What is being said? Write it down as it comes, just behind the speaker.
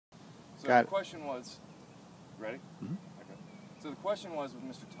So Got the it. question was, ready? Mm-hmm. Okay. So the question was with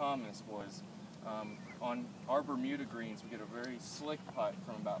Mr. Thomas was, on our Bermuda greens, we get a very slick putt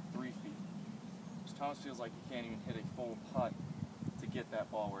from about 3 feet. Mr. Thomas feels like he can't even hit a full putt to get that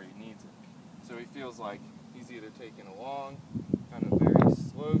ball where he needs it. So he feels like he's either taking a long, kind of very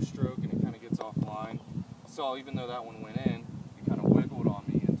slow stroke and it kind of gets offline. So even though that one went in, it kind of wiggled on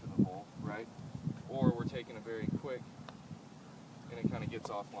me into the hole, right? Or we're taking a very quick and it kind of gets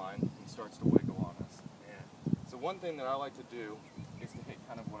offline and starts to wiggle on us. So one thing that I like to do is to hit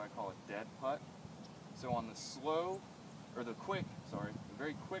kind of what I call a dead putt. So on the the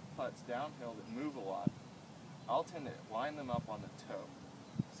very quick putts downhill that move a lot, I'll tend to line them up on the toe.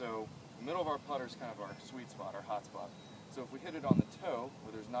 So the middle of our putter is kind of our sweet spot, our hot spot. So if we hit it on the toe,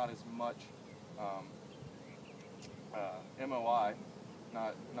 where there's not as much MOI,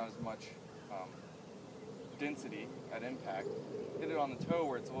 not as much density at impact, hit it on the toe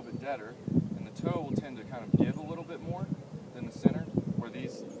where it's a little bit deader, and the toe will tend to kind of give a little bit more than the center, where the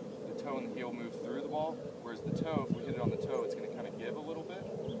toe and the heel move through the ball, whereas the toe, if we hit it on the toe, it's going to kind of give a little bit.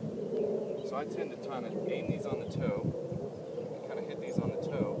 So I tend to kind of aim these on the toe, and kind of hit these on the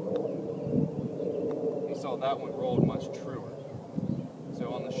toe. You saw that one rolled much truer.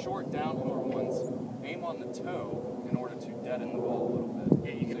 So on the short downhill ones, aim on the toe in order to deaden the ball a little bit.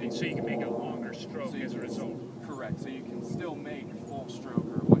 Yeah, so you can make a longer stroke as a result. Correct. So you can still make full stroke,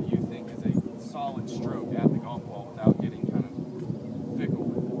 or what you think is a solid stroke at the golf ball without